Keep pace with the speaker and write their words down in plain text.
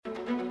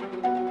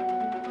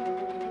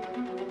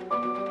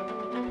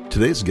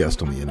Today's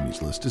guest on the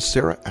enemies list is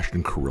Sarah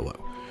Ashton Carrillo.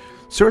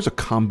 Sarah's a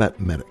combat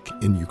medic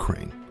in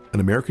Ukraine, an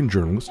American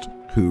journalist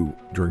who,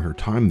 during her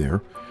time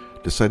there,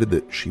 decided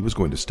that she was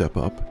going to step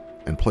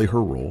up and play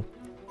her role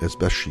as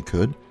best she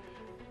could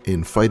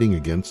in fighting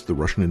against the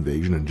Russian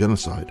invasion and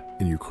genocide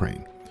in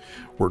Ukraine.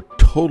 We're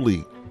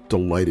totally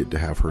delighted to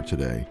have her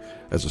today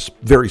as a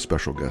very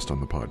special guest on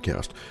the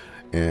podcast,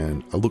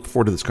 and I look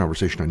forward to this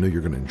conversation. I know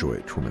you're going to enjoy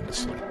it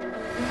tremendously.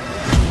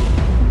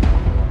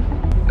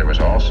 There was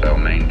also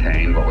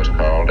maintained what was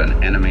called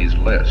an enemies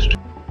list.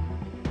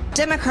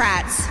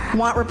 Democrats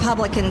want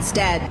Republicans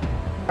dead.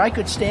 I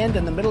could stand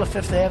in the middle of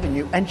Fifth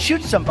Avenue and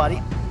shoot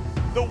somebody.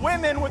 The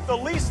women with the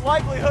least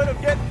likelihood of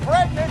getting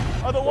pregnant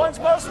are the ones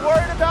most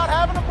worried about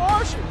having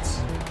abortions.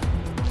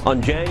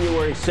 On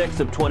January 6th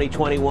of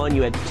 2021,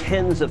 you had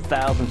tens of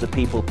thousands of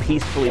people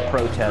peacefully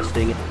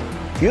protesting.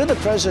 If you're the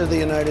president of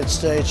the United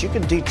States, you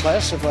can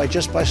declassify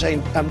just by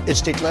saying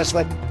it's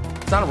declassified.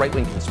 It's not a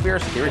right-wing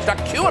conspiracy theory. It's not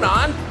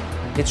QAnon.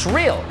 It's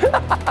real.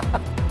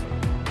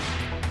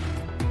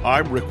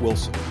 I'm Rick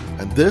Wilson,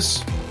 and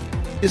this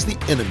is the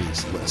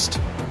enemies list.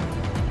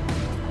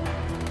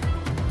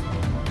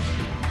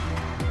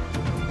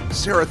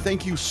 Sarah,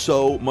 thank you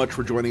so much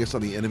for joining us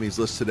on the enemies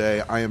list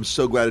today. I am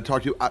so glad to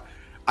talk to you.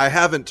 I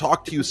haven't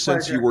talked to you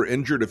since you were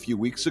injured a few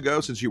weeks ago,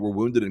 since you were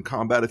wounded in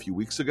combat a few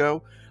weeks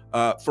ago.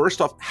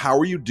 First off, how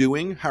are you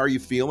doing? How are you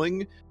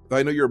feeling?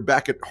 I know you're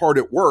hard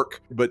at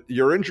work, but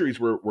your injuries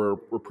were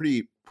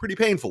pretty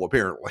painful,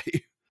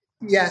 apparently.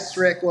 Yes,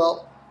 Rick.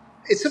 Well,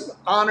 it's an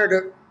honor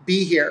to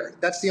be here.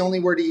 That's the only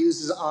word to use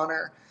is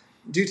honor,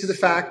 due to the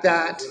fact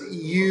that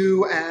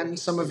you and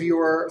some of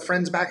your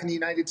friends back in the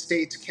United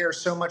States care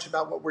so much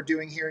about what we're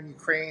doing here in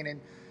Ukraine, and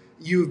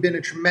you've been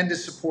a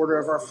tremendous supporter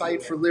of our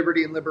fight for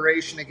liberty and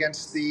liberation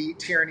against the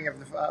tyranny of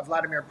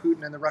Vladimir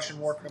Putin and the Russian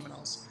war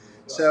criminals.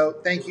 So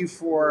thank you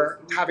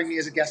for having me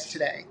as a guest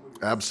today.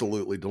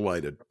 Absolutely.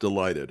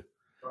 Delighted.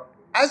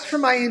 As for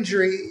my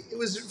injury, it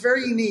was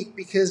very unique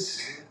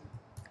because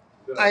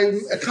I'm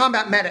a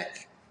combat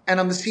medic, and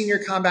I'm the senior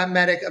combat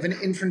medic of an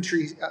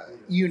infantry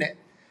unit.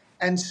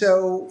 And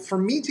so for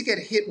me to get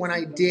hit when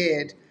I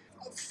did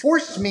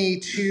forced me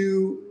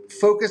to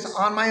focus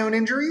on my own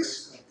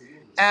injuries.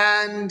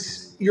 And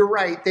you're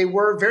right, they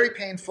were very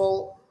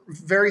painful,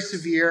 very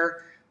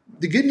severe.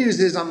 The good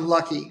news is I'm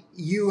lucky.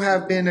 You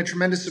have been a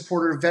tremendous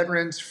supporter of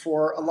veterans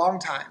for a long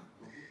time.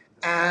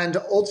 And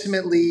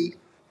ultimately,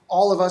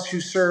 all of us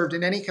who served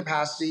in any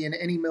capacity in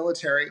any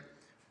military,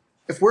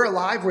 if we're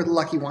alive, we're the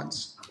lucky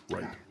ones.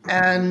 Right.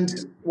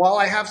 And while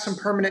I have some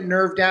permanent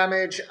nerve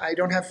damage, I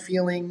don't have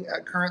feeling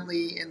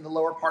currently in the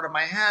lower part of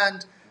my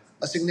hand.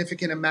 A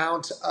significant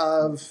amount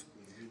of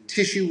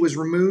tissue was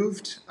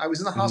removed. I was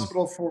in the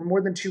hospital for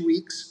more than 2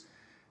 weeks,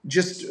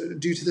 just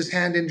due to this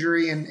hand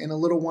injury and a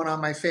little one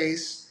on my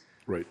face.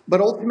 Right. But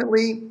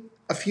ultimately,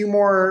 a few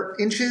more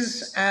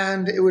inches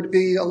and it would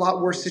be a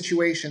lot worse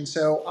situation.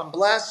 So I'm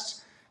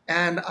blessed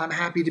and I'm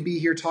happy to be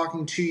here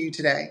talking to you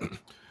today.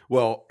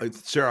 Well,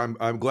 Sarah,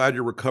 I'm glad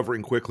you're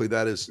recovering quickly.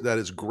 That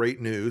is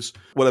great news.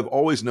 What I've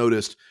always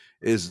noticed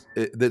is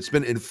that's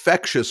been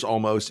infectious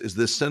almost is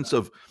this sense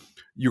of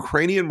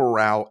Ukrainian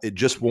morale. It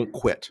just won't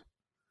quit.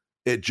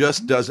 It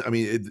just does. I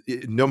mean,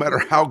 no matter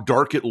how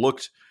dark it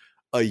looked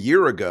a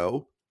year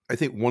ago, I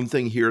think one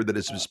thing here that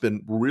has just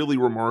been really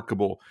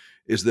remarkable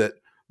is that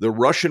the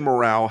Russian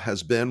morale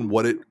has been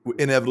what it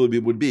inevitably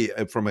would be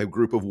from a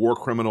group of war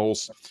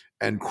criminals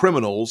and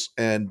criminals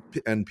and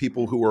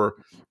people who are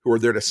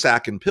there to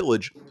sack and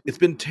pillage. It's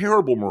been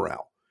terrible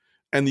morale,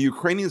 and the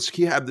Ukrainians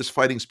have this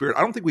fighting spirit.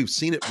 I don't think we've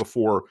seen it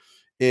before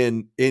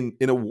in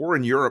a war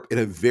in Europe in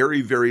a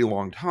very, very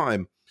long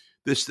time.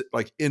 This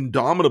like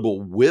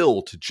indomitable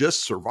will to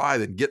just survive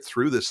and get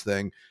through this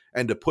thing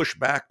and to push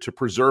back to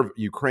preserve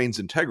Ukraine's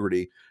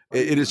integrity.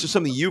 It is just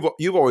something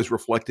you've always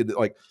reflected,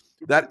 like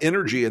that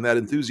energy and that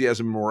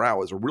enthusiasm and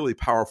morale is a really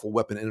powerful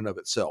weapon in and of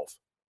itself.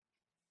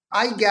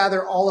 I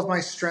gather all of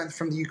my strength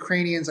from the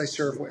Ukrainians I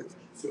serve with.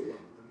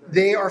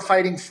 They are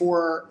fighting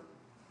for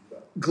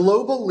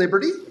global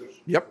liberty.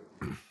 Yep.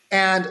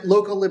 And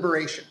local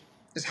liberation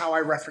is how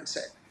I reference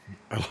it.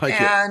 I like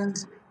it.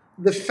 And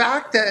the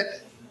fact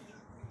that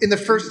in the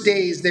first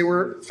days they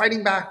were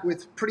fighting back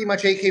with pretty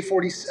much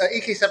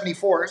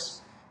AK-74s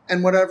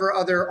and whatever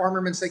other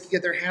armaments they could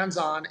get their hands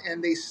on,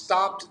 and they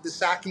stopped the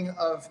sacking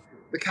of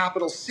the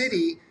capital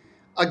city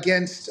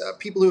against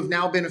people who have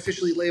now been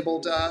officially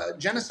labeled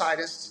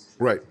genocidists,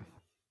 right,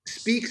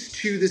 speaks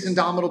to this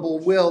indomitable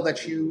will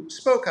that you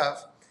spoke of.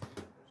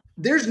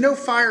 There's no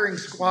firing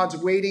squads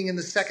waiting in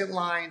the second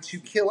line to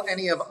kill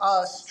any of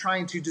us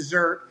trying to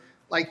desert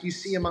like you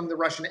see among the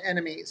Russian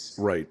enemies.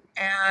 Right.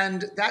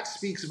 And that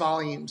speaks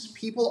volumes.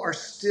 People are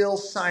still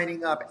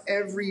signing up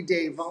every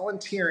day,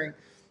 volunteering.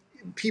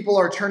 People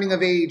are turning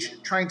of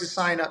age, trying to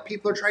sign up.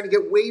 People are trying to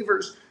get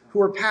waivers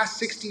who are past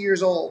 60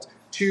 years old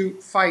to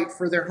fight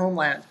for their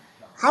homeland.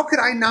 How could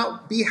I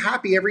not be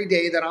happy every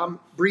day that I'm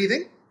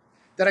breathing,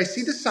 that I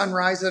see the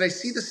sunrise, that I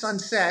see the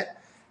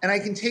sunset, and I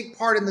can take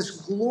part in this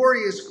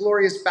glorious,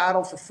 glorious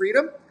battle for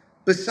freedom,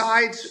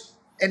 besides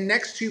and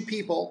next to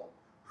people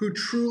who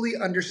truly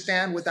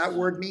understand what that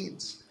word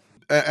means.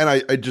 And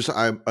I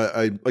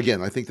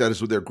again, I think that is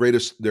their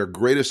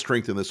greatest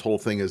strength in this whole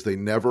thing is they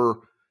never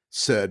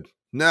said,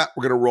 "Nah,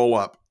 we're going to roll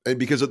up." And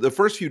because of the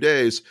first few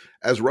days,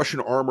 as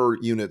Russian armor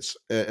units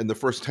and the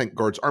 1st Tank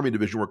Guards Army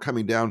Division were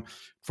coming down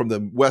from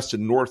the west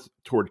and north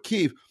toward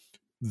Kyiv,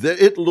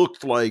 it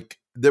looked like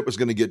that was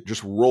going to get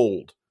just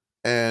rolled.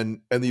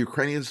 And the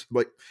Ukrainians,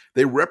 like,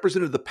 they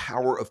represented the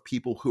power of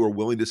people who are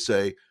willing to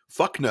say,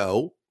 "Fuck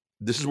no,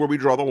 this is where we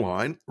draw the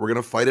line. We're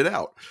going to fight it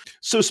out."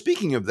 So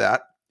speaking of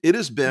that, it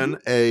has been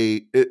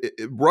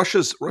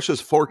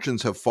Russia's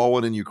fortunes have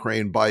fallen in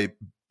Ukraine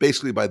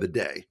basically by the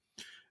day.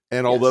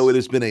 And although it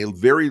has been a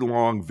very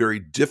long, very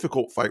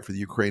difficult fight for the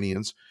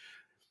Ukrainians,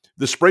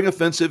 the spring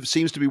offensive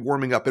seems to be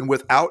warming up. And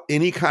without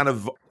any kind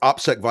of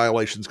OPSEC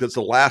violations, because it's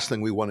the last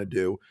thing we want to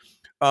do,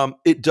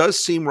 it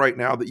does seem right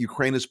now that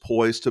Ukraine is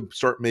poised to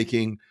start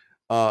making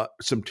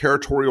some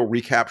territorial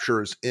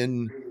recaptures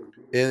in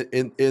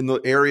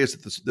the areas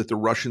that the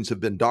Russians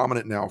have been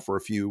dominant now for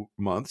a few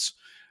months.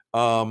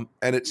 And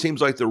it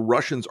seems like the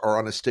Russians are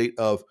on a state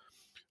of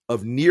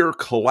near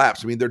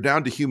collapse. I mean, they're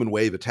down to human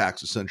wave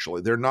attacks,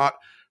 essentially.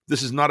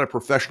 This is not a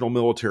professional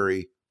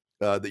military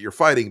that you're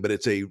fighting, but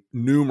it's a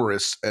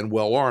numerous and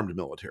well-armed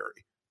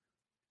military.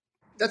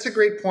 That's a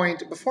great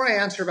point. Before I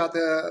answer about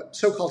the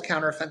so-called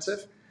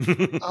counteroffensive,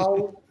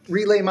 I'll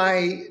relay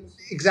my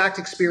exact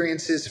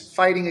experiences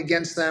fighting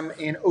against them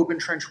in open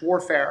trench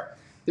warfare.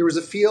 There was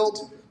a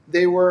field.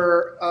 They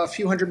were a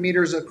few hundred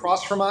meters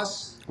across from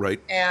us.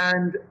 Right.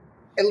 And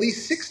at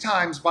least 6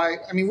 times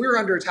we were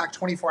under attack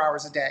 24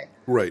 hours a day.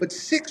 Right. But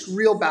 6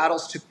 real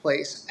battles took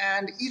place,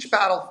 and each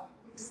battle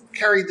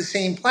carried the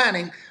same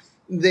planning.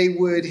 They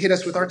would hit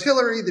us with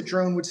artillery, the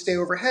drone would stay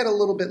overhead a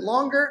little bit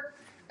longer,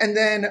 and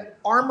then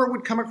armor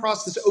would come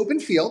across this open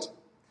field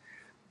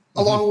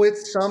along with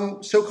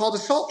some so-called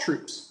assault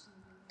troops.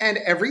 And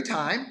every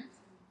time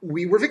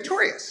we were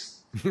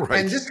victorious. Right.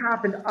 And this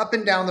happened up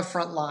and down the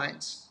front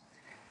lines.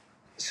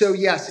 So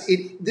yes,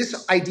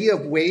 this idea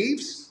of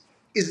waves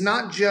is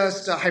not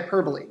just a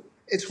hyperbole.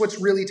 It's what's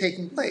really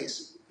taking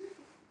place.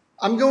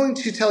 I'm going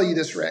to tell you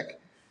this, Rick.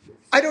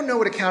 I don't know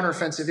what a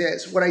counteroffensive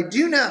is. What I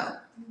do know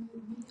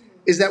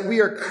is that we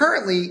are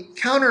currently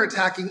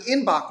counterattacking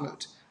in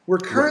Bakhmut. We're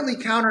currently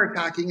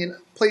counterattacking in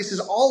places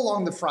all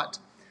along the front.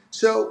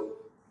 So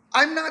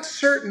I'm not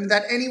certain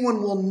that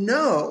anyone will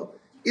know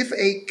if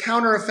a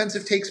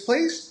counteroffensive takes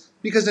place,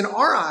 because in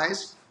our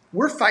eyes,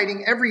 we're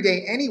fighting every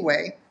day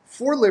anyway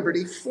for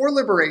liberty, for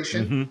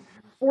liberation,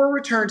 for a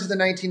return to the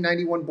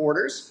 1991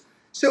 borders.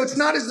 So it's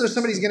not as though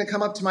somebody's going to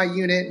come up to my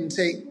unit and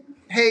say,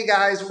 "Hey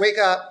guys, wake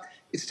up.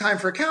 It's time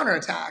for a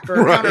counterattack or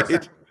a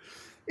counteroffensive."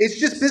 It's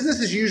just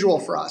business as usual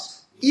for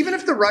us. Even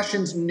if the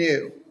Russians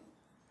knew,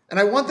 and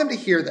I want them to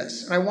hear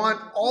this, and I want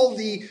all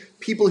the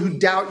people who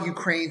doubt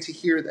Ukraine to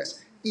hear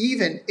this,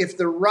 even if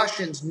the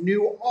Russians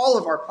knew all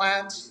of our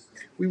plans,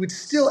 we would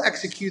still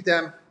execute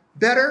them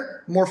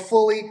better, more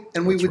fully,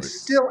 and we would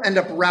still end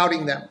up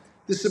routing them.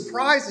 The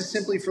surprise is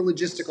simply for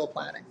logistical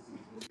planning.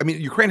 I mean,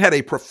 Ukraine had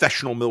a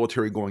professional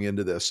military going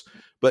into this,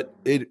 but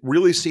it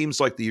really seems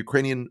like the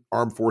Ukrainian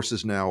armed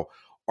forces now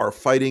are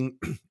fighting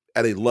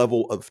at a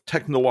level of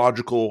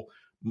technological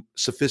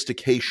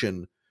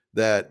sophistication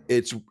that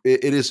it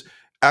is.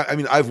 I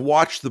mean, I've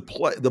watched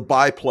the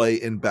byplay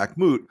in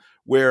Bakhmut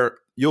where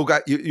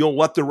you'll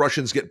let the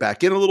Russians get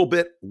back in a little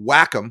bit,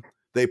 whack them,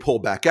 they pull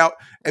back out.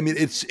 I mean,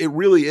 it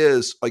really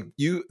is like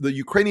the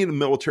Ukrainian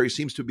military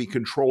seems to be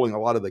controlling a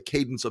lot of the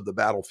cadence of the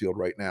battlefield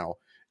right now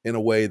in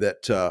a way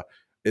that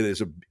it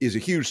is a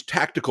huge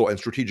tactical and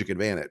strategic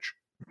advantage.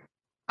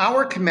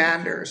 Our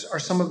commanders are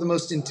some of the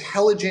most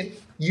intelligent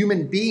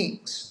human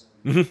beings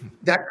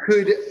that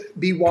could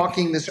be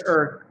walking this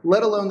earth,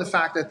 let alone the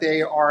fact that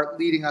they are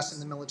leading us in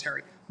the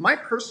military. My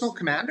personal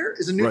commander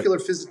is a nuclear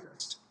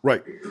physicist.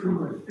 Right.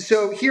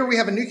 So here we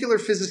have a nuclear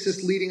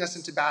physicist leading us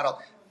into battle.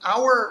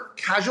 Our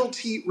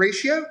casualty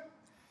ratio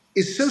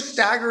is so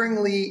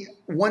staggeringly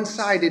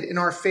one-sided in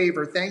our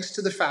favor thanks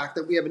to the fact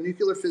that we have a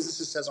nuclear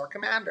physicist as our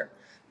commander,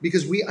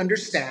 because we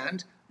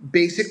understand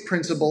basic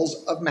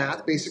principles of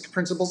math, basic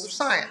principles of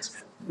science.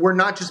 We're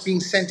not just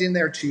being sent in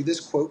there to this,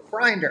 quote,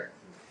 grinder.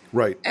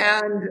 Right.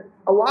 And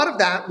a lot of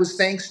that was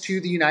thanks to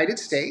the United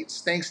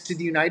States, thanks to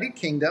the United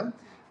Kingdom.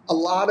 A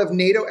lot of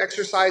NATO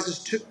exercises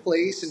took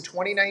place in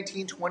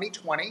 2019,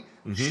 2020.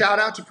 Shout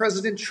out to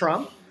President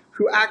Trump,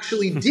 who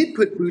actually did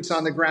put boots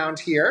on the ground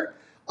here,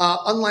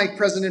 unlike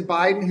President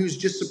Biden, who's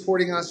just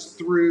supporting us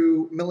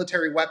through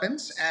military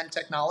weapons and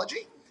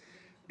technology.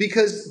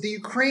 Because the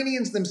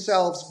Ukrainians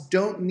themselves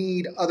don't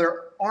need other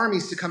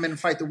armies to come in and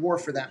fight the war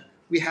for them.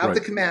 We have the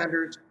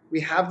commanders,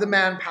 we have the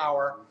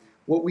manpower.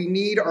 What we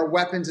need are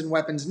weapons and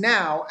weapons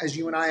now, as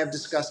you and I have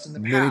discussed in the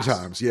past. Many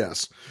times,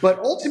 yes. But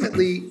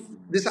ultimately,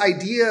 this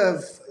idea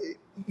of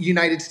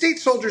United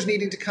States soldiers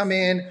needing to come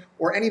in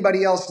or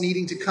anybody else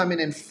needing to come in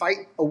and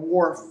fight a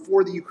war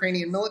for the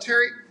Ukrainian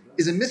military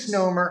is a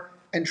misnomer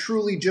and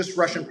truly just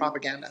Russian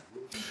propaganda.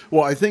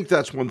 Well, I think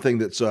that's one thing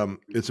that's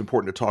it's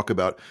important to talk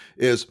about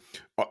is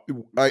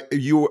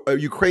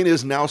Ukraine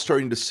is now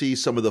starting to see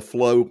some of the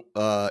flow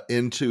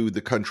into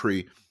the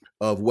country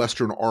of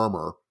Western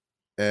armor,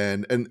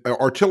 and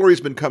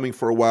artillery's been coming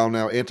for a while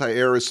now.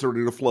 Anti-air is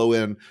starting to flow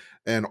in,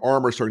 and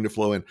armor is starting to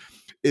flow in.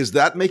 Is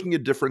that making a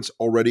difference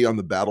already on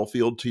the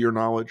battlefield, to your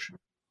knowledge?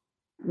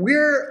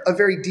 We're a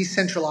very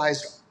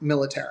decentralized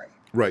military.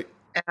 Right.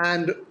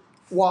 And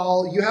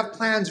while you have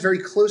plans very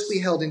closely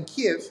held in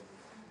Kyiv,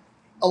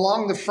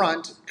 along the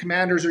front,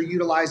 commanders are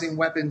utilizing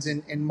weapons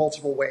in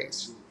multiple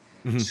ways.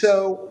 Mm-hmm.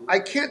 So I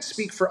can't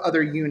speak for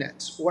other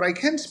units. What I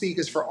can speak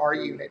is for our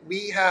unit.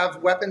 We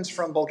have weapons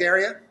from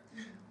Bulgaria,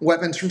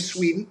 weapons from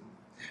Sweden.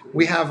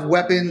 We have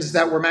weapons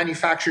that were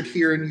manufactured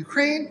here in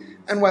Ukraine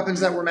and weapons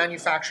that were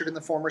manufactured in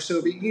the former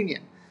Soviet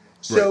Union.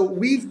 So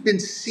we've been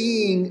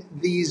seeing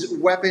these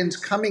weapons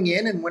coming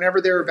in, and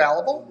whenever they're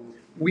available,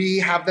 we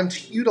have them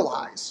to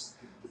utilize.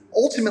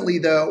 Ultimately,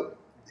 though,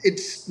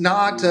 it's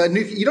not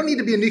you don't need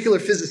to be a nuclear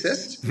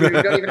physicist. You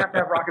don't even have to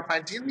have rocket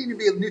science. You don't need to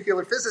be a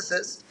nuclear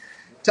physicist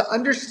to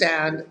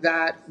understand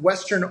that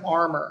Western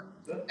armor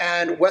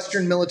and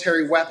Western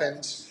military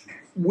weapons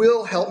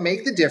will help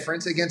make the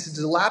difference against a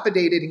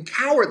dilapidated and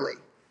cowardly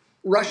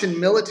Russian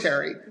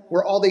military,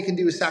 where all they can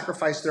do is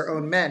sacrifice their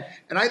own men.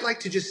 And I'd like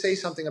to just say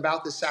something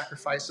about the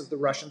sacrifice of the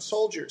Russian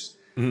soldiers.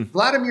 Mm-hmm.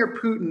 Vladimir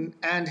Putin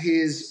and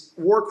his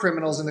war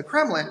criminals in the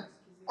Kremlin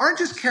aren't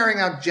just carrying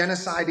out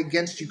genocide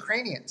against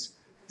Ukrainians.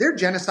 They're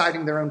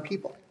genociding their own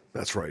people.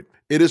 That's right.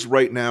 It is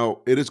right now,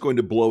 it is going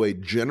to blow a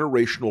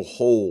generational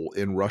hole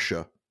in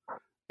Russia,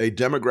 a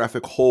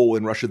demographic hole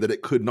in Russia that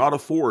it could not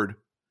afford,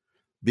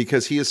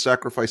 because he is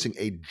sacrificing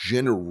a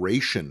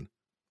generation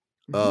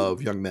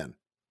of young men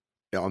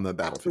on the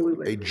battlefield.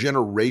 Absolutely. A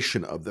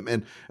generation of them.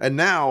 And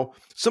now,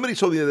 somebody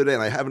told me the other day,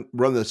 and I haven't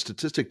run the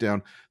statistic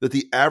down, that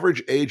the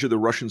average age of the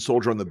Russian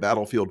soldier on the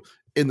battlefield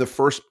in the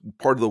first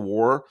part of the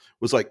war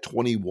was like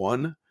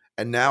 21,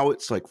 and now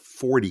it's like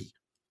 40.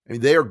 I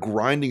mean, they are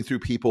grinding through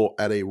people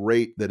at a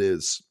rate that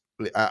is,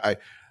 it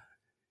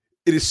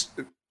is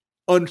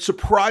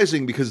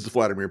unsurprising because it's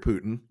Vladimir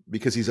Putin,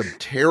 because he's a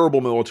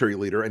terrible military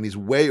leader and he's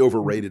way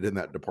overrated in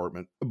that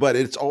department. But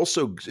it's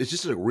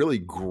just a really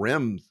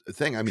grim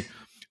thing. I mean,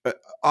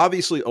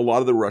 obviously, a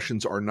lot of the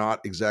Russians are not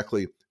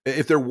exactly,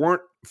 if there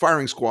weren't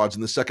firing squads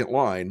in the second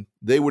line,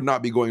 they would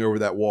not be going over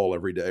that wall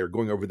every day or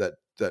going over that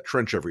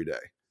trench every day.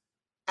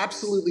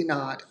 Absolutely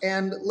not.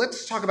 And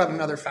let's talk about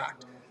another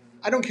fact.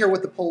 I don't care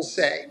what the polls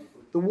say.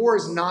 The war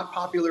is not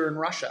popular in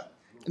Russia.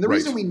 And the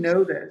reason we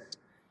know this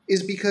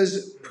is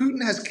because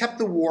Putin has kept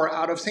the war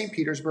out of St.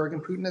 Petersburg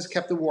and Putin has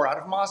kept the war out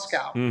of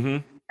Moscow. Mm-hmm.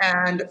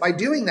 And by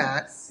doing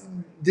that,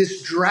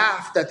 this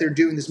draft that they're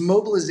doing, this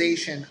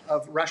mobilization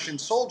of Russian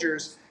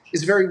soldiers,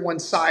 is very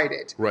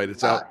one-sided. Right,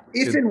 it's out.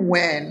 If and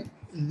when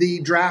the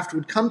draft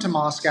would come to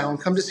Moscow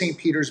and come to St.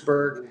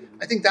 Petersburg,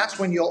 I think that's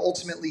when you'll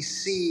ultimately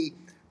see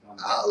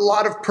a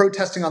lot of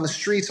protesting on the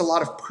streets, a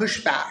lot of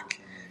pushback.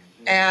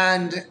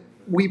 And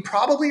we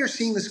probably are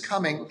seeing this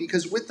coming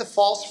because with the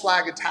false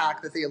flag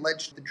attack that they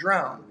alleged the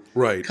drone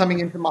coming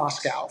into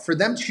Moscow, for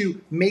them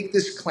to make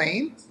this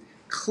claim,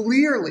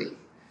 clearly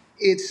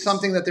it's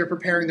something that they're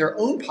preparing their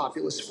own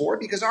populace for,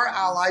 because our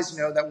allies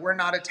know that we're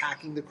not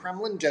attacking the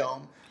Kremlin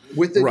Dome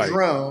with the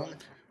drone,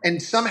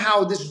 and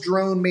somehow this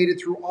drone made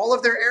it through all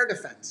of their air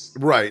defense.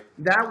 Right.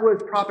 That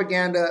was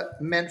propaganda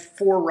meant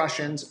for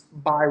Russians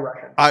by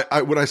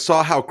Russians. When I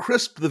saw how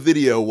crisp the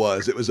video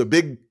was, it was a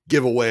big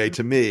giveaway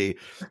to me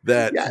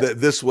that, that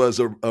this was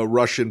a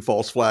Russian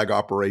false flag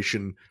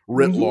operation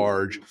writ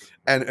large,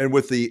 and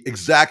with the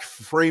exact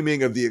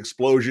framing of the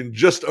explosion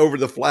just over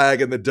the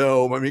flag and the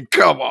dome. I mean,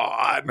 come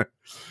on.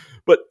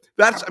 But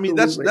that's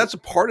that's a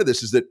part of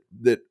this, is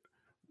that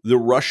the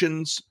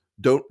Russians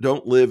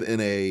don't live in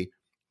a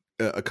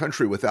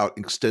country without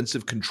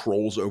extensive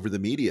controls over the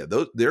media.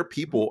 Their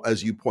people,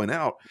 as you point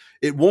out,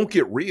 it won't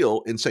get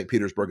real in St.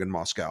 Petersburg and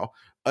Moscow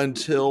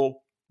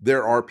until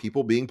there are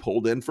people being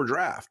pulled in for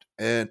draft.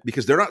 And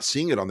because they're not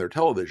seeing it on their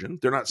television,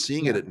 they're not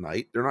seeing it at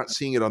night, they're not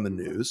seeing it on the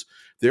news.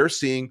 They're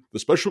seeing the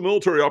special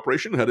military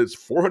operation had its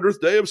 400th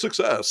day of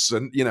success.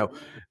 And, you know,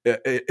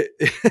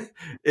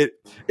 it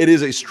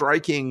is a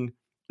striking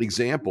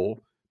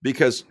example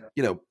because,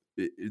 you know,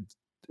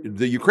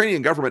 the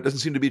Ukrainian government doesn't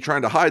seem to be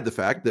trying to hide the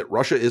fact that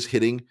Russia is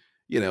hitting,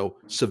 you know,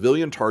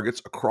 civilian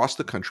targets across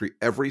the country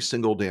every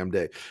single damn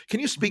day. Can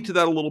you speak to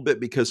that a little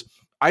bit? Because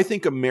I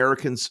think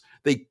Americans,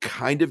 they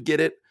kind of get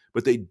it,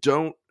 but they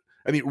don't.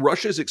 I mean,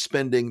 Russia is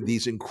expending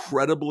these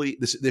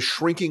this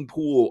shrinking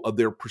pool of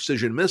their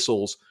precision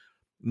missiles,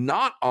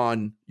 not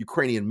on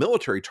Ukrainian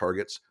military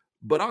targets,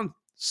 but on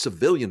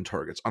civilian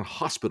targets, on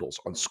hospitals,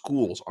 on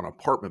schools, on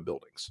apartment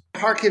buildings.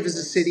 Kharkiv is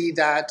a city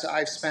that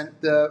I've spent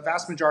the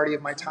vast majority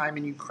of my time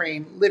in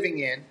Ukraine living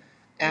in,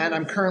 and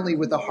I'm currently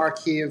with the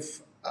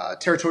Kharkiv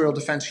Territorial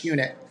Defense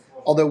Unit,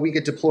 although we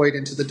get deployed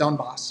into the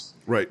Donbass.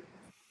 Right.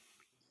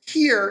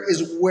 Here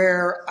is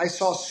where I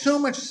saw so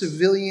much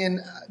civilian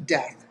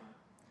death,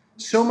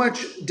 so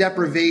much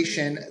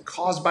deprivation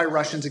caused by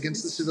Russians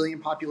against the civilian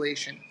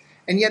population,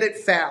 and yet it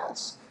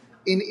fails.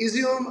 In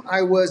Izium,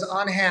 I was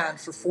on hand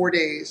for 4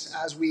 days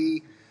as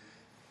we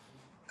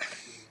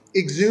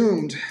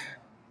exhumed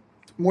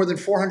more than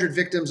 400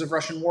 victims of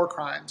Russian war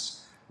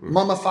crimes,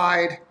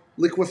 mummified,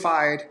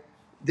 liquefied.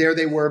 There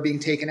they were being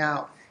taken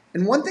out.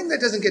 And one thing that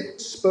doesn't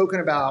get spoken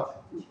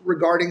about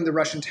regarding the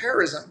Russian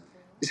terrorism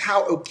is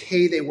how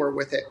okay they were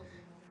with it.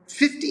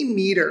 50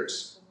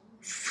 meters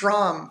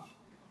from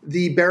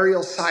the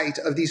burial site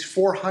of these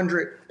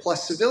 400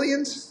 plus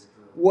civilians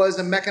was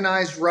a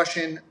mechanized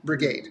Russian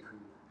brigade.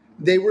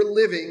 They were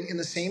living in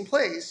the same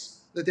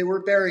place that they were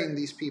burying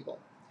these people.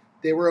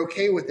 They were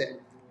okay with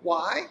it.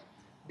 Why?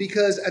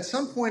 Because at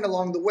some point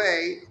along the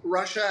way,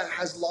 Russia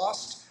has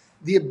lost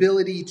the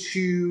ability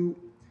to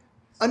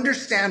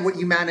understand what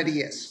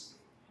humanity is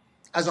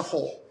as a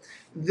whole.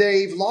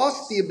 They've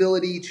lost the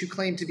ability to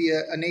claim to be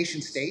a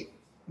nation state.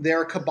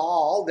 They're a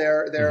cabal,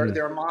 they're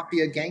a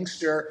mafia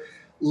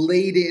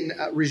gangster-laden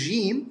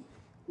regime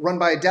run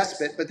by a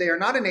despot, but they are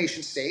not a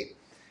nation state.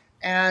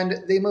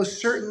 And they most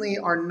certainly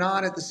are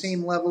not at the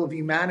same level of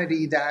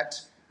humanity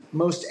that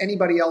most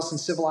anybody else in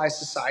civilized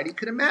society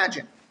could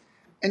imagine.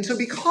 And so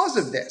because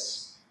of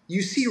this,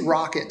 you see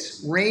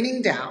rockets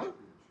raining down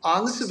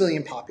on the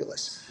civilian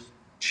populace.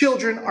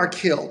 Children are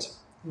killed.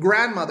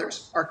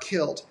 Grandmothers are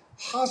killed.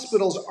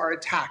 Hospitals are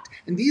attacked.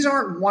 And these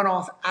aren't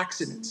one-off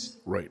accidents.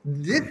 Right.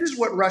 This is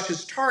what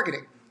Russia's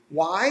targeting.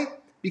 Why?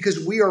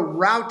 Because we are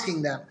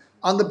routing them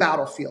on the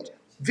battlefield.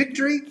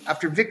 Victory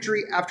after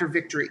victory after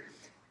victory.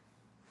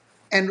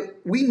 And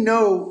we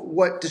know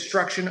what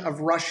destruction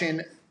of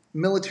Russian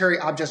military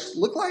objects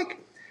look like.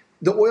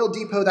 The oil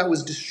depot that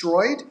was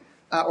destroyed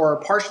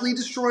or partially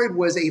destroyed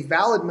was a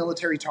valid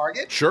military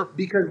target. Sure.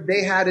 Because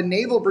they had a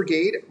naval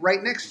brigade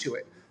right next to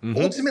it.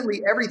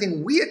 Ultimately,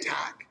 everything we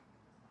attack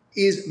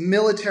is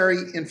military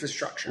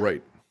infrastructure.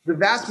 Right. The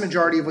vast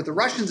majority of what the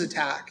Russians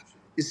attack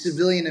is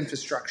civilian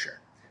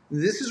infrastructure.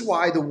 This is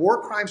why the War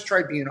Crimes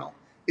Tribunal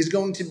is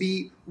going to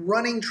be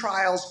running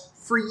trials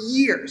for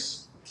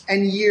years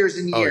and years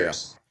and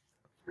years.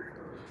 Oh, yeah.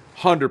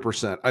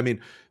 100%. I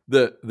mean,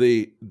 there,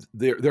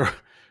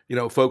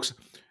 folks,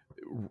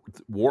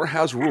 war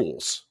has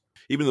rules.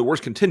 Even the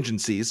worst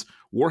contingencies,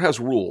 war has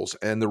rules,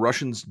 and the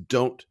Russians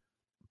don't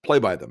play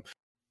by them.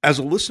 As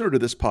a listener to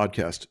this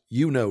podcast,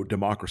 you know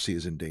democracy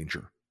is in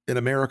danger in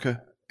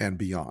America and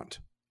beyond.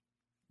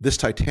 This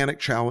titanic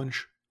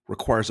challenge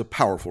requires a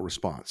powerful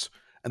response,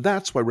 and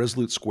that's why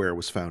Resolute Square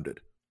was founded.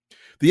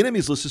 The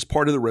Enemies List is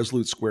part of the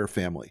Resolute Square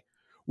family.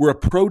 We're a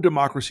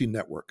pro-democracy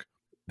network.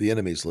 The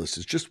Enemies List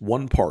is just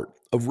one part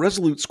of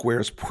Resolute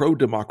Square's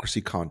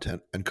pro-democracy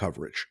content and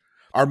coverage.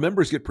 Our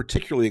members get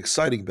particularly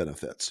exciting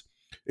benefits: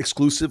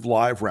 exclusive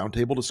live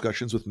roundtable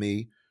discussions with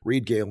me,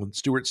 Reed Galen,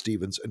 Stuart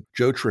Stevens, and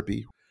Joe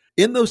Trippi.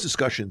 In those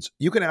discussions,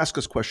 you can ask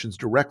us questions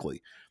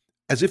directly,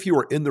 as if you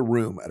were in the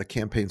room at a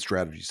campaign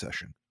strategy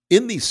session.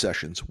 In these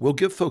sessions, we'll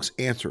give folks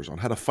answers on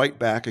how to fight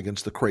back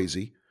against the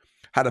crazy,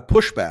 how to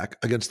push back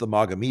against the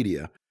MAGA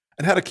media,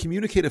 and how to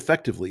communicate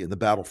effectively in the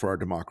battle for our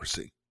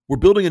democracy. We're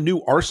building a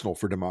new arsenal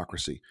for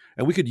democracy,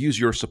 and we could use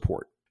your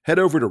support. Head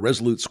over to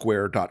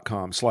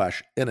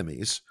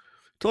resolutesquare.com/enemies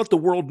to let the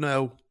world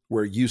know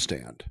where you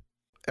stand.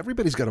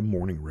 Everybody's got a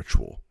morning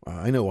ritual.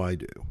 I know I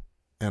do.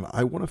 And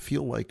I want to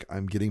feel like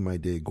I'm getting my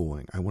day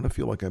going. I want to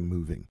feel like I'm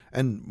moving.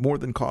 And more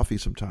than coffee,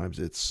 sometimes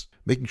it's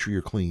making sure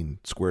you're clean,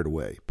 squared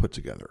away, put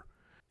together.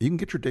 You can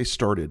get your day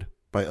started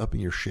by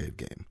upping your shave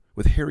game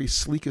with Harry's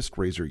sleekest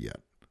razor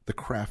yet, the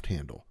Craft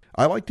Handle.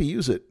 I like to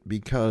use it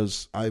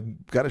because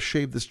I've got to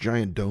shave this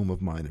giant dome of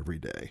mine every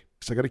day.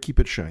 So I got to keep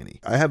it shiny.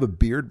 I have a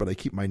beard, but I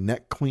keep my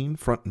neck clean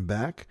front and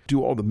back,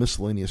 do all the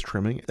miscellaneous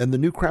trimming. And the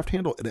new Craft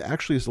Handle, it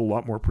actually is a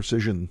lot more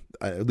precision,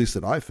 at least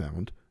that I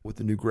found, with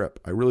the new grip.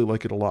 I really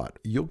like it a lot.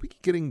 You'll be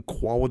getting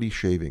quality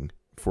shaving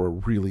for a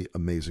really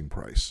amazing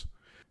price.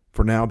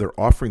 For now, they're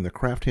offering the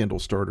Craft Handle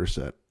starter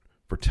set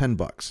for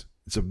 $10.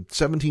 It's a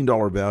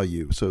 $17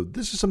 value, so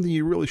this is something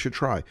you really should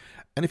try.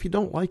 And if you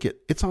don't like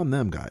it, it's on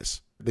them, guys.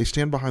 They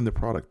stand behind the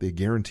product. They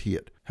guarantee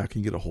it. How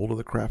can you get a hold of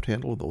the Craft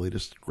Handle, the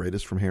latest,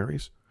 greatest from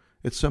Harry's?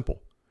 It's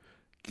simple.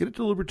 Get it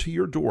delivered to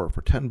your door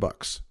for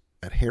 $10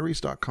 at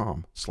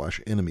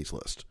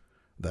harrys.com/enemieslist.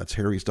 That's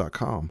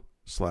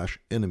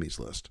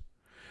harrys.com/enemieslist.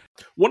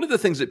 One of the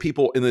things that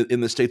people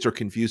in the States are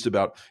confused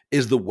about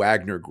is the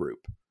Wagner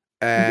Group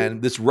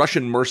and this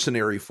Russian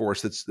mercenary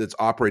force that's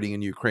operating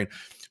in Ukraine.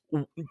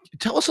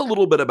 Tell us a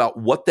little bit about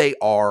what they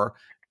are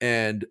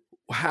and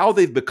how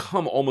they've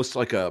become almost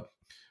like a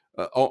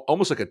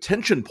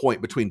tension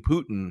point between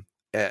Putin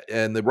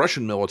and the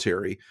Russian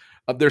military.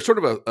 They're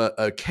sort of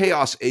a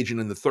chaos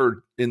agent in the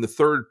third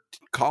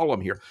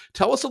column here.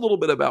 Tell us a little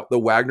bit about the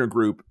Wagner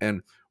Group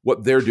and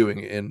what they're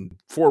doing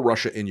for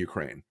Russia in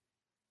Ukraine.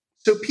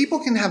 So people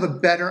can have a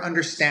better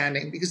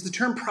understanding, because the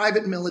term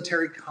private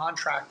military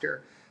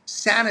contractor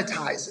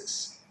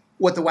sanitizes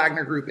what the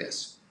Wagner Group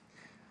is.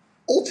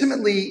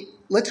 Ultimately,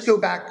 let's go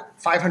back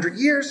 500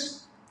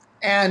 years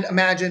and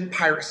imagine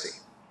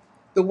piracy.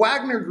 The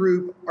Wagner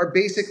Group are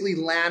basically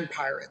land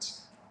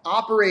pirates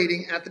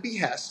operating at the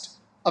behest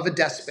of a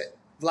despot,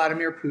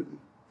 Vladimir Putin.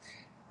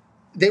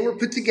 They were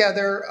put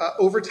together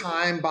over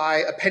time by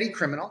a petty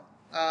criminal.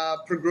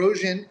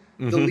 Prigozhin,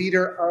 the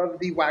leader of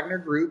the Wagner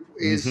Group,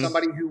 is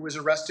somebody who was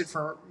arrested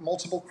for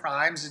multiple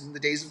crimes in the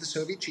days of the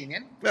Soviet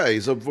Union. Yeah,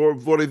 he's a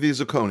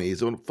Vorovizaconi.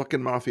 He's a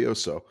fucking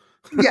mafioso.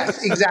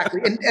 Yes,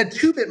 exactly. And a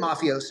two-bit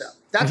mafioso.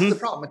 That's the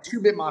problem, a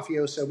two-bit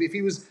mafioso. If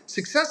he was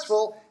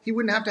successful, he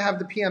wouldn't have to have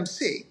the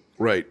PMC.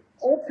 Right.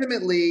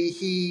 Ultimately,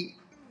 he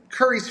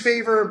curries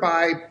favor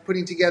by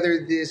putting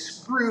together this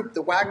group,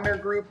 the Wagner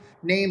Group,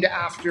 named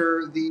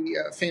after the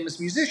famous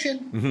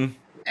musician.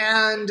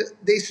 And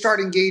they start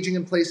engaging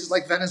in places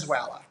like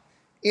Venezuela,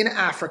 in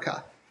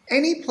Africa,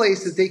 any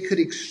place that they could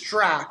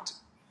extract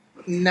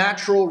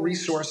natural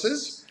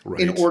resources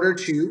in order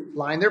to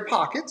line their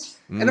pockets.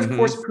 And of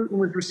course, Putin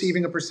was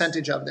receiving a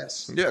percentage of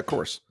this. Yeah, of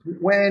course.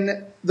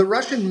 When the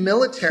Russian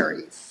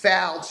military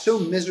failed so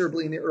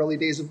miserably in the early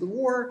days of the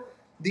war,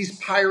 these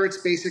pirates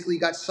basically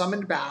got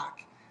summoned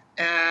back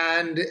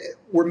and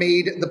were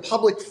made the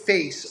public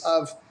face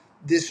of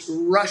this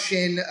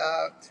Russian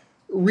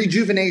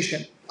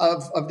rejuvenation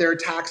of their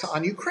attacks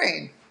on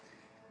Ukraine.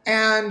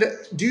 And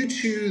due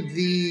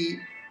to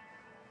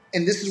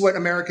and this is what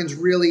Americans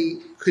really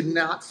could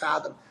not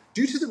fathom,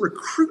 due to the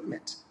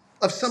recruitment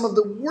of some of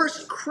the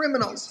worst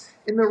criminals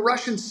in the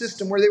Russian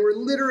system, where they were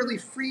literally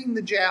freeing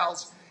the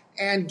jails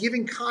and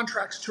giving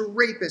contracts to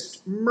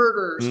rapists,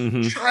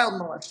 murderers,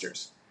 child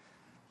molesters.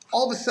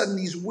 All of a sudden,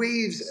 these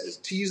waves,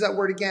 to use that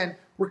word again,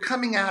 were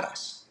coming at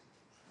us.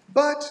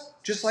 But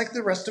just like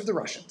the rest of the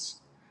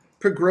Russians,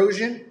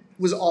 Prigozhin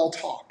was all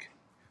talk.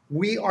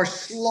 We are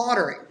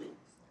slaughtering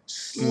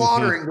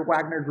the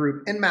Wagner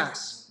Group en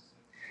masse.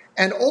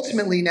 And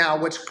ultimately now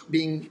what's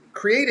being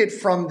created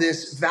from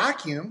this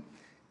vacuum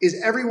is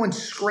everyone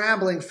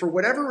scrambling for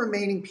whatever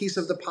remaining piece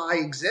of the pie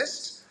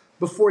exists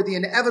before the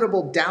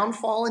inevitable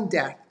downfall and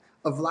death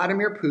of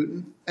Vladimir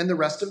Putin and the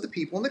rest of the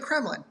people in the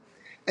Kremlin.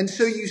 And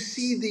so you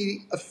see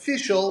the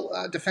official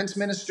defense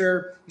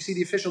minister, you see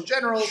the official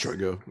generals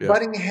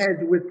butting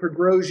heads with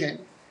Prigozhin.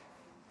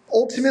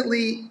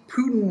 Ultimately,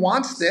 Putin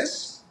wants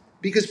this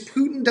because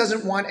Putin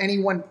doesn't want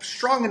anyone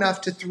strong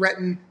enough to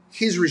threaten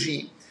his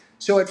regime.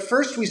 So at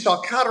first we saw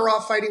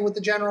Kadyrov fighting with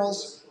the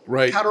generals.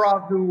 Right.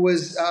 Kadyrov, who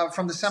was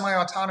from the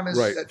semi-autonomous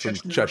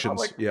Chechens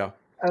Republic. Yeah.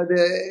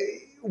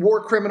 The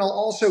war criminal,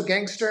 also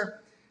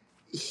gangster.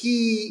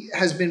 He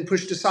has been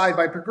pushed aside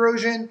by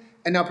Prigozhin,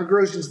 and now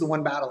Prigozhin's the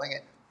one battling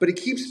it. But it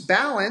keeps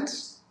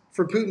balance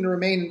for Putin to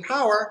remain in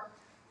power.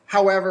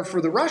 However,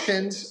 for the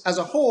Russians as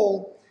a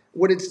whole,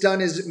 what it's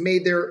done is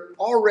made their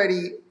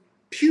already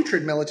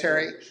putrid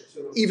military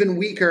even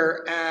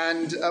weaker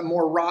and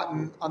more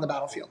rotten on the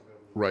battlefield.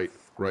 Right.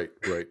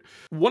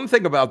 One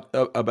thing about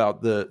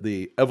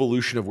the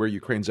evolution of where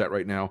Ukraine's at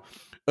right now,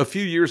 a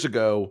few years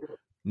ago,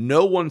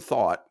 no one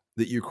thought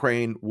that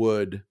Ukraine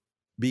would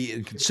be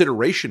in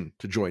consideration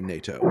to join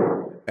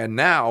NATO. And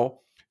now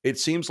it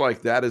seems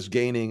like that is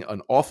gaining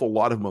an awful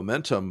lot of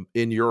momentum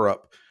in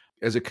Europe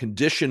as a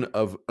condition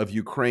of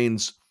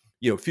Ukraine's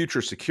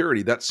future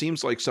security. That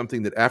seems like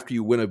something that after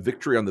you win a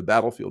victory on the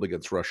battlefield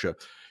against Russia,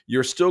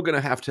 you're still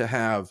going to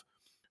have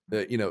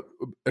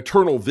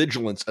eternal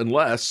vigilance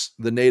unless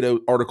the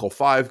NATO Article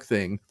 5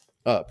 thing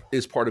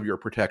is part of your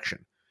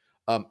protection.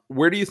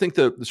 Where do you think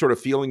the sort of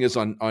feeling is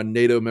on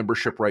NATO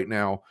membership right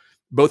now,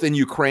 both in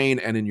Ukraine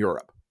and in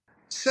Europe?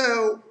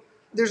 So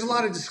there's a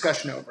lot of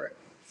discussion over it.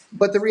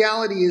 But the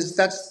reality is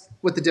that's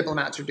what the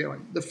diplomats are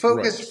doing. The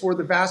focus for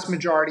the vast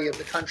majority of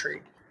the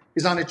country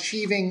is on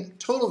achieving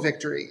total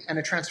victory and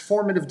a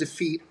transformative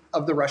defeat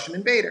of the Russian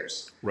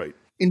invaders. Right.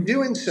 In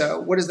doing so,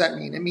 what does that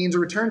mean? It means a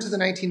return to the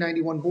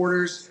 1991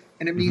 borders,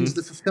 and it means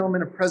the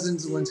fulfillment of President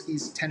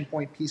Zelensky's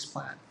 10-point peace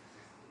plan.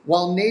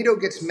 While NATO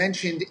gets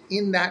mentioned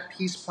in that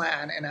peace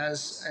plan and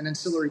as an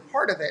ancillary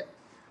part of it,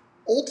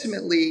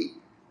 ultimately,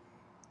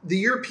 the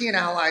European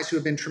allies who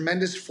have been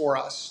tremendous for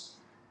us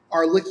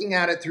are looking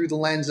at it through the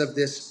lens of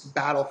this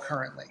battle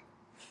currently.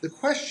 The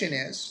question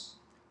is,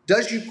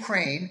 does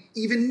Ukraine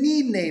even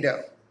need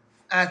NATO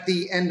at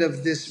the end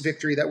of this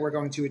victory that we're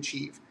going to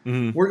achieve?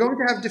 We're going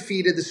to have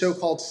defeated the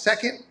so-called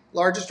second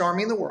largest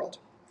army in the world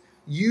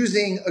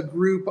using a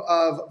group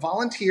of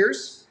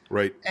volunteers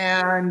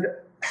and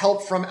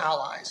help from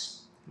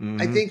allies.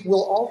 I think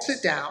we'll all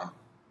sit down,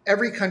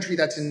 every country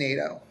that's in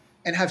NATO,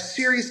 and have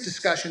serious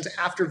discussions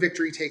after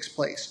victory takes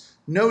place.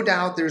 No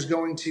doubt there's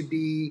going to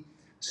be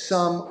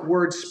some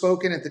words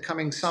spoken at the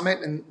coming summit,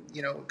 and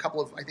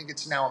I think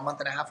it's now a month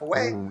and a half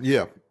away.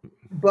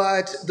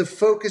 But the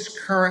focus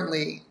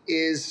currently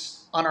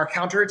is on our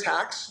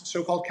counterattacks,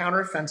 so-called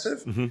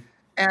counteroffensive,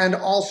 and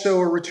also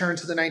a return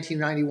to the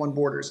 1991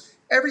 borders.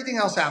 Everything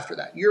else after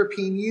that,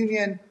 European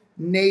Union,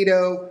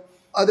 NATO,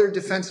 other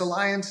defense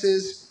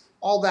alliances,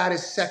 all that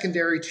is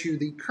secondary to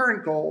the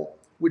current goal,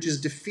 which is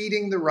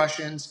defeating the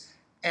Russians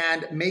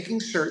and making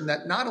certain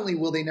that not only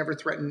will they never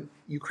threaten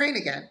Ukraine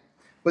again,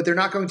 but they're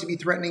not going to be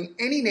threatening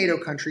any NATO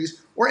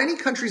countries or any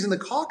countries in the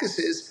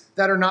Caucasus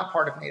that are not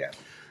part of NATO.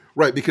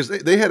 Right, because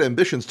they had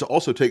ambitions to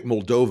also take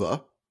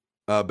Moldova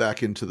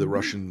back into the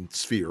Russian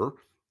sphere.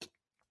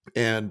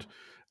 And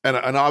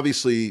and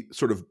obviously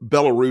sort of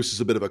Belarus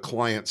is a bit of a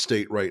client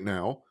state right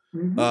now.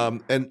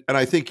 And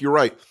I think you're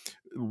right.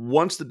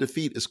 Once the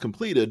defeat is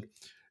completed,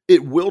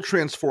 it will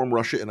transform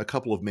Russia in a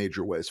couple of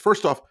major ways.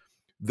 First off,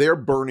 they're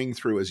burning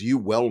through, as you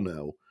well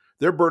know,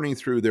 they're burning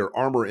through their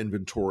armor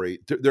inventory.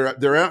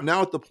 They're out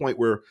now at the point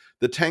where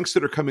the tanks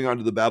that are coming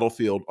onto the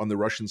battlefield on the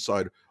Russian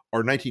side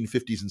are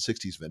 1950s and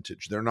 60s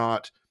vintage. They're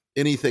not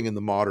anything in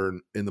the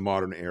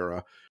modern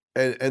era.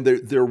 And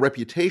their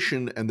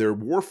reputation and their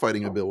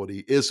warfighting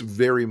ability is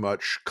very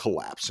much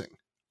collapsing.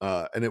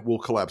 And it will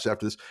collapse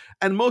after this.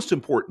 And most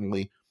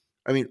importantly,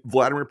 I mean,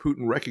 Vladimir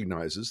Putin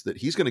recognizes that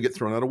he's going to get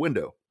thrown out a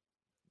window.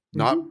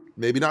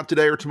 Maybe not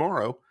today or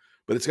tomorrow,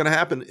 but it's going to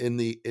happen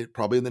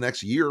probably in the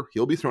next year.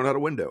 He'll be thrown out a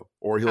window,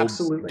 or he'll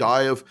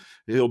die of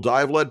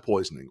lead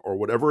poisoning, or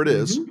whatever it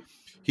is.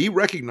 He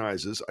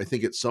recognizes, I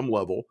think, at some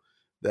level,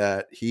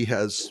 that he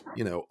has,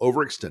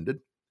 overextended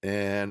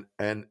and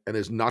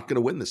is not going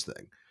to win this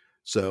thing.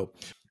 So,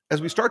 as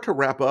we start to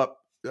wrap up,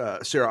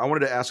 Sarah, I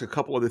wanted to ask a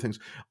couple other things.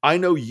 I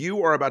know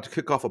you are about to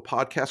kick off a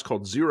podcast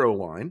called Zero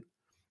Line.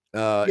 In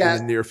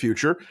the near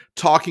future,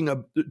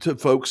 talking to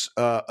folks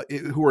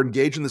who are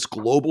engaged in this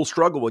global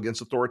struggle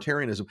against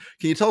authoritarianism.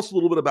 Can you tell us a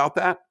little bit about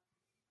that?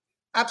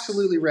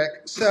 Absolutely, Rick.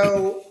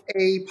 So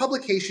a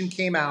publication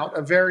came out,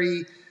 a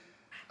very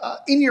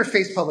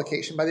in-your-face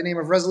publication by the name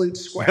of Resolute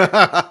Square.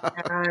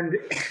 And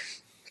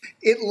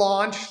it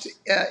launched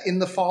in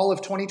the fall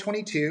of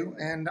 2022,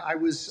 and I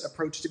was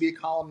approached to be a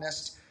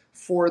columnist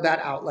for that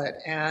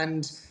outlet.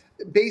 And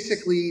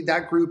basically,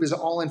 that group is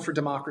all in for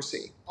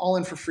democracy, all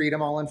in for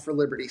freedom, all in for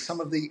liberty, some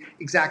of the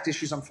exact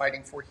issues I'm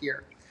fighting for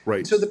here.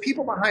 Right. So the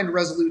people behind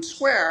Resolute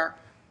Square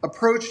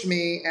approached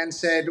me and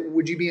said,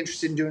 would you be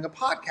interested in doing a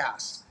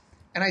podcast?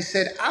 And I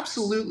said,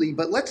 absolutely,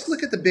 but let's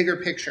look at the bigger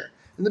picture.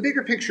 And the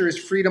bigger picture is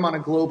freedom on a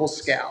global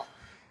scale.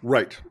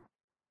 Right.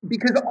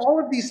 Because all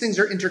of these things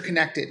are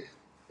interconnected.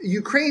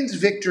 Ukraine's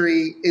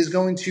victory is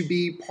going to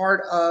be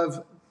part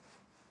of,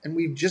 and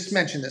we've just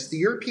mentioned this, the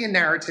European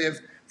narrative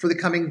for the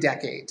coming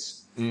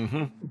decades.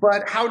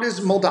 But how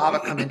does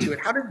Moldova come into it?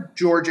 How did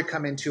Georgia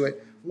come into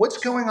it? What's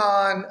going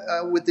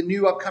on with the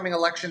new upcoming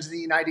elections in the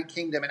United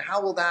Kingdom? And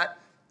how will that,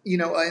 in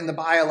the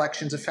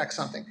by-elections affect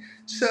something?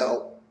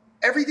 So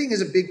everything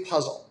is a big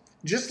puzzle.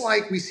 Just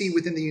like we see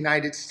within the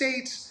United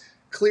States,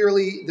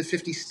 clearly the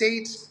 50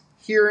 states,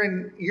 here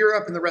in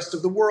Europe and the rest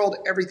of the world,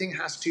 everything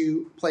has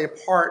to play a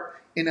part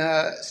in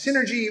a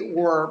synergy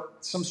or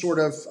some sort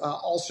of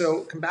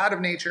also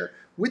combative nature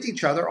with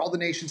each other, all the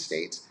nation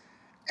states.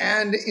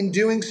 And in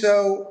doing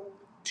so,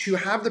 to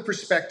have the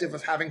perspective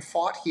of having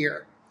fought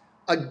here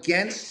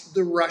against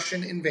the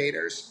Russian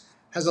invaders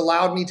has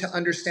allowed me to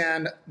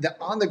understand the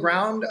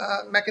on-the-ground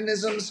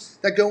mechanisms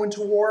that go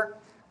into war,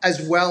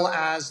 as well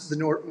as the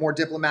more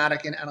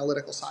diplomatic and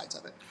analytical sides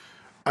of it.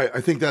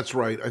 I think that's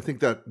right. I think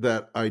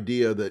that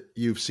idea that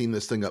you've seen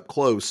this thing up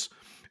close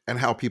and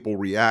how people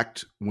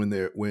react when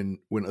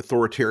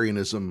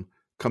authoritarianism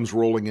comes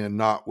rolling in,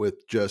 not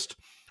with just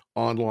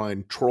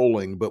online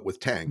trolling, but with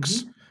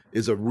tanks,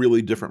 is a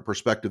really different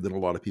perspective than a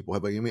lot of people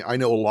have. I mean, I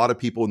know a lot of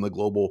people in the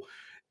global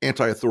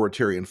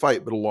anti-authoritarian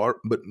fight,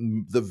 but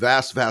the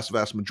vast, vast,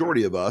 vast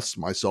majority of us,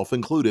 myself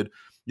included,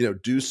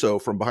 do so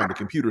from behind a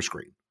computer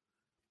screen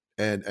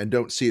and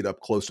don't see it up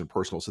close and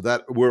personal. So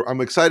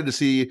I'm excited to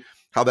see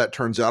how that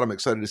turns out. I'm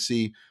excited to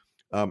see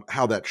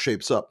how that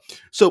shapes up.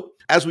 So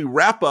as we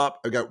wrap up,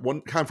 I got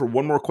time for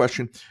one more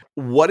question.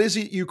 What is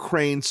it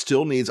Ukraine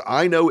still needs?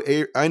 I know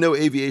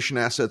aviation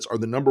assets are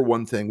the number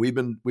one thing. We've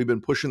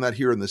been pushing that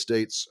here in the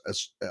States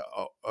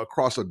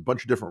across a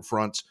bunch of different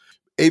fronts.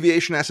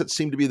 Aviation assets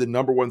seem to be the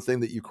number one thing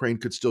that Ukraine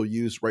could still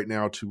use right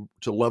now to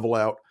level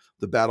out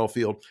the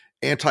battlefield.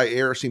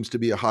 Anti-air seems to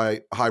be a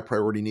high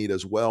priority need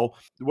as well.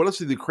 What else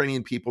do the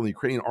Ukrainian people and the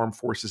Ukrainian armed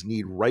forces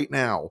need right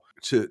now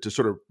to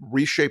sort of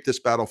reshape this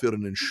battlefield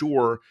and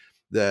ensure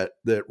that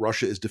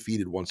Russia is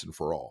defeated once and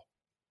for all?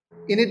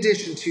 In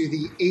addition to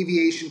the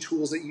aviation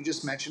tools that you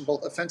just mentioned,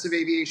 both offensive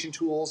aviation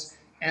tools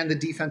and the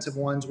defensive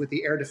ones with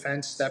the air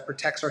defense that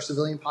protects our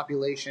civilian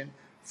population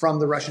from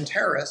the Russian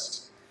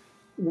terrorists,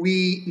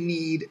 we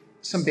need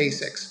some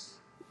basics.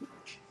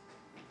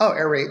 Oh,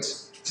 air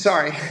raids.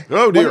 Sorry.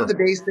 Oh, dear. One of the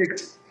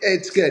basics,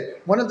 it's good.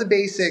 One of the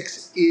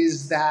basics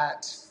is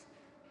that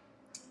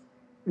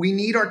we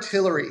need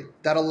artillery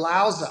that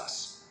allows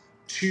us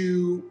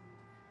to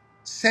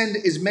send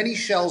as many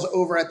shells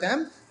over at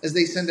them as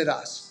they send at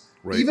us.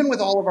 Right. Even with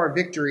all of our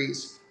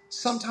victories,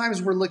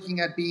 sometimes we're looking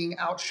at being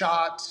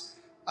outshot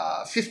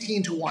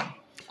 15-1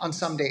 on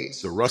some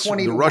days. The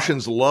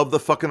Russians love the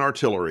fucking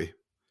artillery.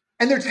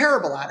 And they're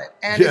terrible at it.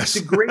 And It's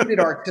degraded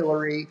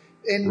artillery.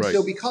 And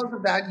so because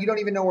of that, you don't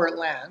even know where it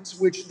lands,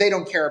 which they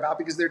don't care about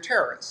because they're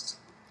terrorists.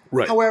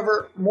 Right.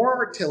 However, more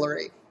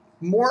artillery,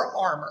 more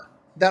armor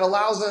that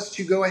allows us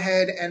to go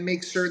ahead and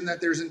make certain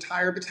that there's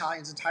entire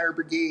battalions, entire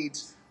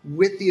brigades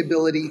with the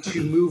ability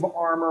to move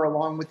armor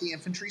along with the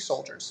infantry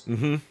soldiers.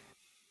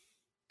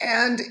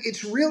 And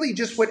it's really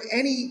just what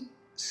any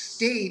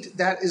state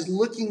that is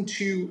looking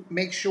to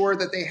make sure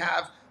that they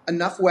have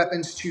enough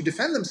weapons to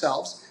defend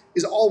themselves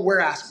is all we're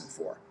asking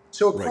for.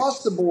 So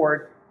across the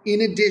board,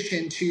 in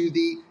addition to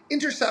the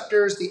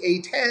interceptors, the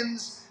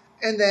A-10s,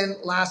 and then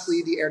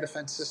lastly, the air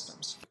defense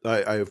systems.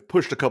 I have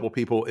pushed a couple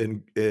people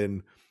in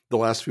the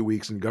last few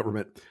weeks in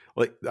government.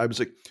 Like, I was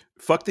like,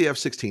 fuck the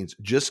F-16s.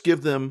 Just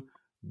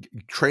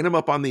train them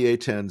up on the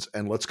A-10s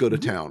and let's go to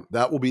town.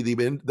 That will be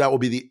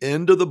the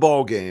end of the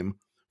ball game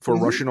for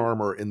Russian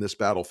armor in this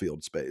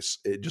battlefield space.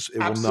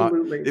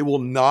 It will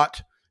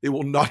not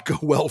go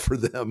well for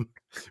them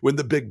when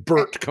the big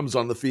Bert comes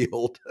on the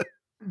field.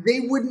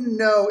 They wouldn't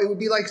know. It would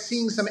be like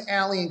seeing some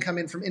alien come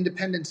in from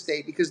Independence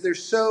Day because they're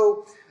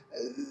so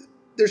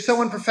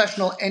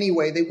unprofessional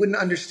anyway. They wouldn't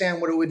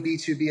understand what it would be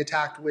to be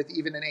attacked with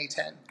even an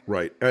A-10.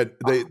 Right.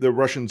 The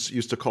Russians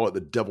used to call it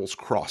the Devil's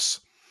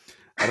Cross.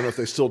 I don't know if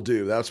they still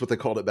do. That's what they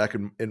called it back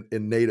in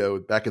NATO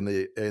back in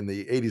the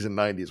 80s and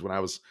 90s when I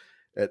was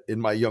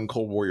in my young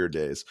Cold Warrior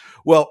days.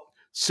 Well,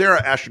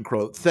 Sarah Ashton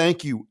Crow,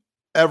 thank you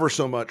ever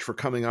so much for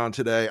coming on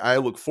today. I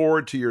look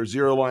forward to your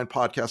Zero Line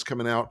podcast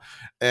coming out,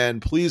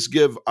 and please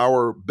give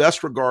our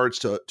best regards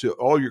to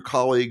all your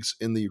colleagues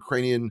in the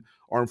Ukrainian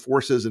armed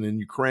forces and in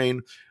Ukraine.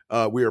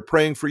 We are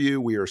praying for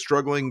you. We are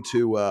struggling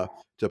to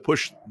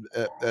push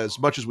as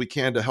much as we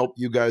can to help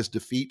you guys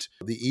defeat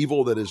the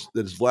evil that is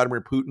Vladimir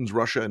Putin's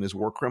Russia and his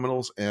war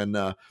criminals. And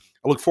I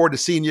look forward to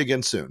seeing you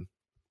again soon.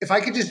 If I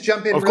could just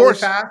jump in really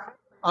fast,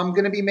 I'm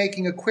going to be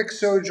making a quick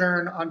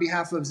sojourn on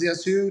behalf of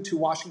ZSU to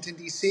Washington,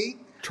 D.C.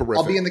 Terrific.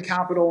 I'll be in the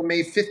Capitol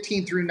May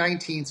 15th through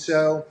 19th.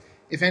 So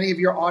if any of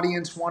your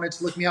audience wanted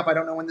to look me up, I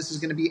don't know when this is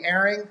going to be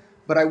airing,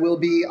 but I will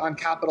be on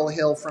Capitol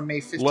Hill from May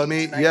 15th.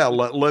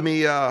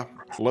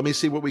 Let me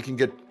see what we can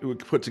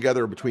put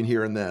together between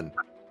here and then.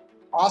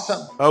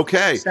 Awesome.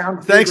 Okay.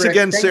 Sounds Thanks great.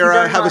 again, Thank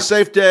Sarah. Have a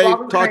safe day.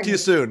 Slava Talk Ukraine. to you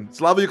soon.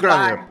 Slava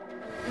Ukraini. Bye.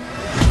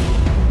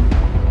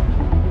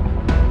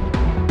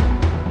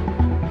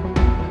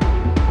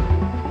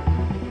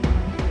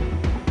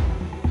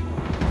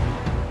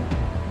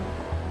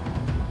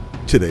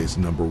 Today's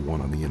number one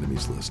on the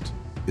enemies list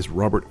is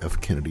Robert F.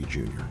 Kennedy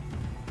Jr.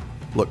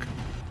 Look,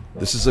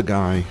 this is a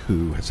guy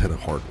who has had a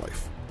hard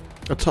life,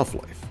 a tough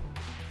life.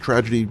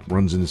 Tragedy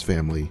runs in his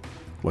family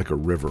like a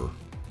river.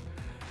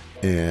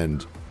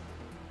 And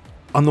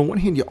on the one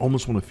hand, you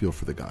almost want to feel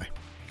for the guy.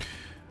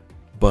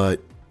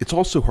 But it's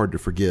also hard to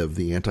forgive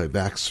the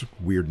anti-vax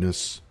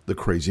weirdness, the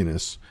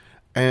craziness,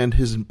 and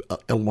his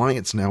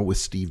alliance now with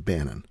Steve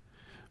Bannon.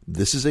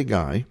 This is a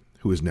guy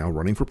who is now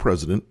running for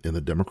president in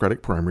the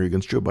Democratic primary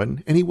against Joe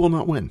Biden, and he will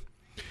not win.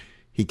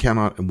 He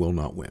cannot and will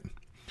not win.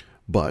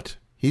 But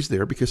he's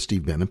there because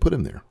Steve Bannon put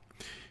him there.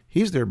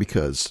 He's there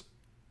because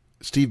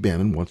Steve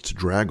Bannon wants to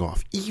drag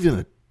off even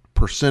a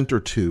percent or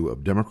two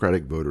of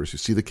Democratic voters who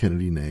see the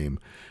Kennedy name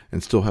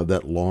and still have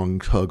that long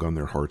tug on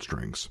their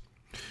heartstrings.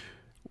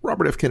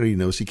 Robert F. Kennedy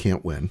knows he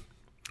can't win,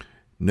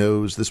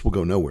 knows this will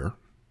go nowhere,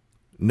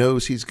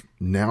 knows he's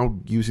now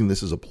using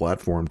this as a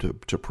platform to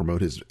promote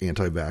his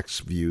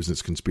anti-vax views and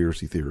his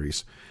conspiracy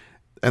theories.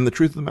 And the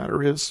truth of the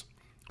matter is,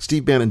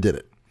 Steve Bannon did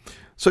it.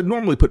 So I'd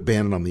normally put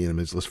Bannon on the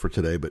enemies list for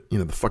today, but,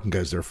 the fucking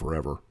guy's there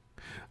forever.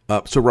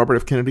 So Robert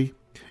F. Kennedy,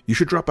 you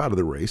should drop out of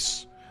the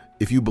race.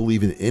 If you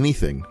believe in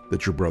anything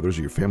that your brothers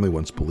or your family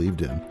once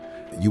believed in,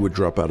 you would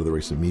drop out of the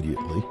race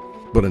immediately.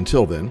 But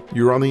until then,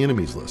 you're on the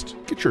enemies list.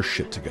 Get your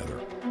shit together.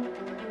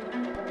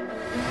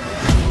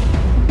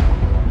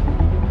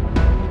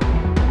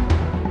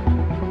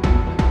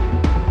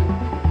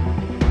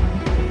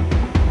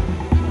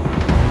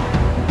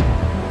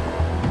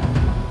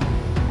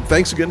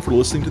 Thanks again for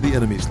listening to the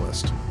Enemies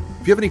List.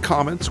 If you have any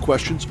comments,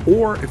 questions,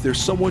 or if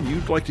there's someone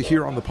you'd like to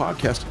hear on the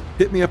podcast,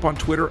 hit me up on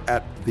Twitter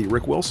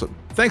 @TheRickWilson.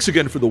 Thanks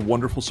again for the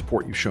wonderful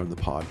support you've shown the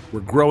pod.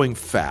 We're growing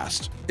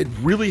fast. It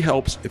really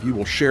helps if you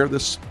will share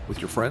this with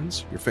your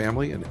friends, your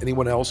family, and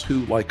anyone else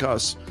who, like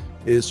us,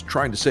 is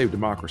trying to save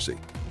democracy.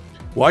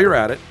 While you're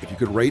at it, if you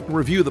could rate and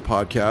review the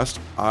podcast,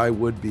 I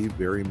would be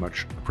very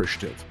much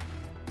appreciative.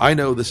 I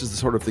know this is the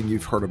sort of thing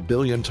you've heard a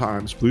billion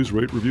times. Please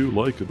rate, review,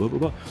 like, blah, blah,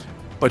 blah.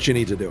 But you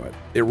need to do it.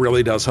 It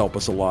really does help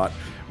us a lot.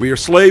 We are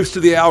slaves to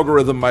the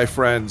algorithm, my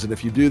friends, and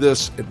if you do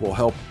this, it will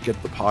help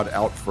get the pod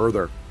out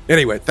further.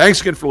 Anyway,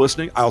 thanks again for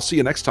listening. I'll see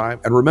you next time,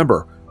 and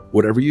remember,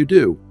 whatever you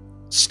do,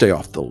 stay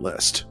off the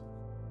list.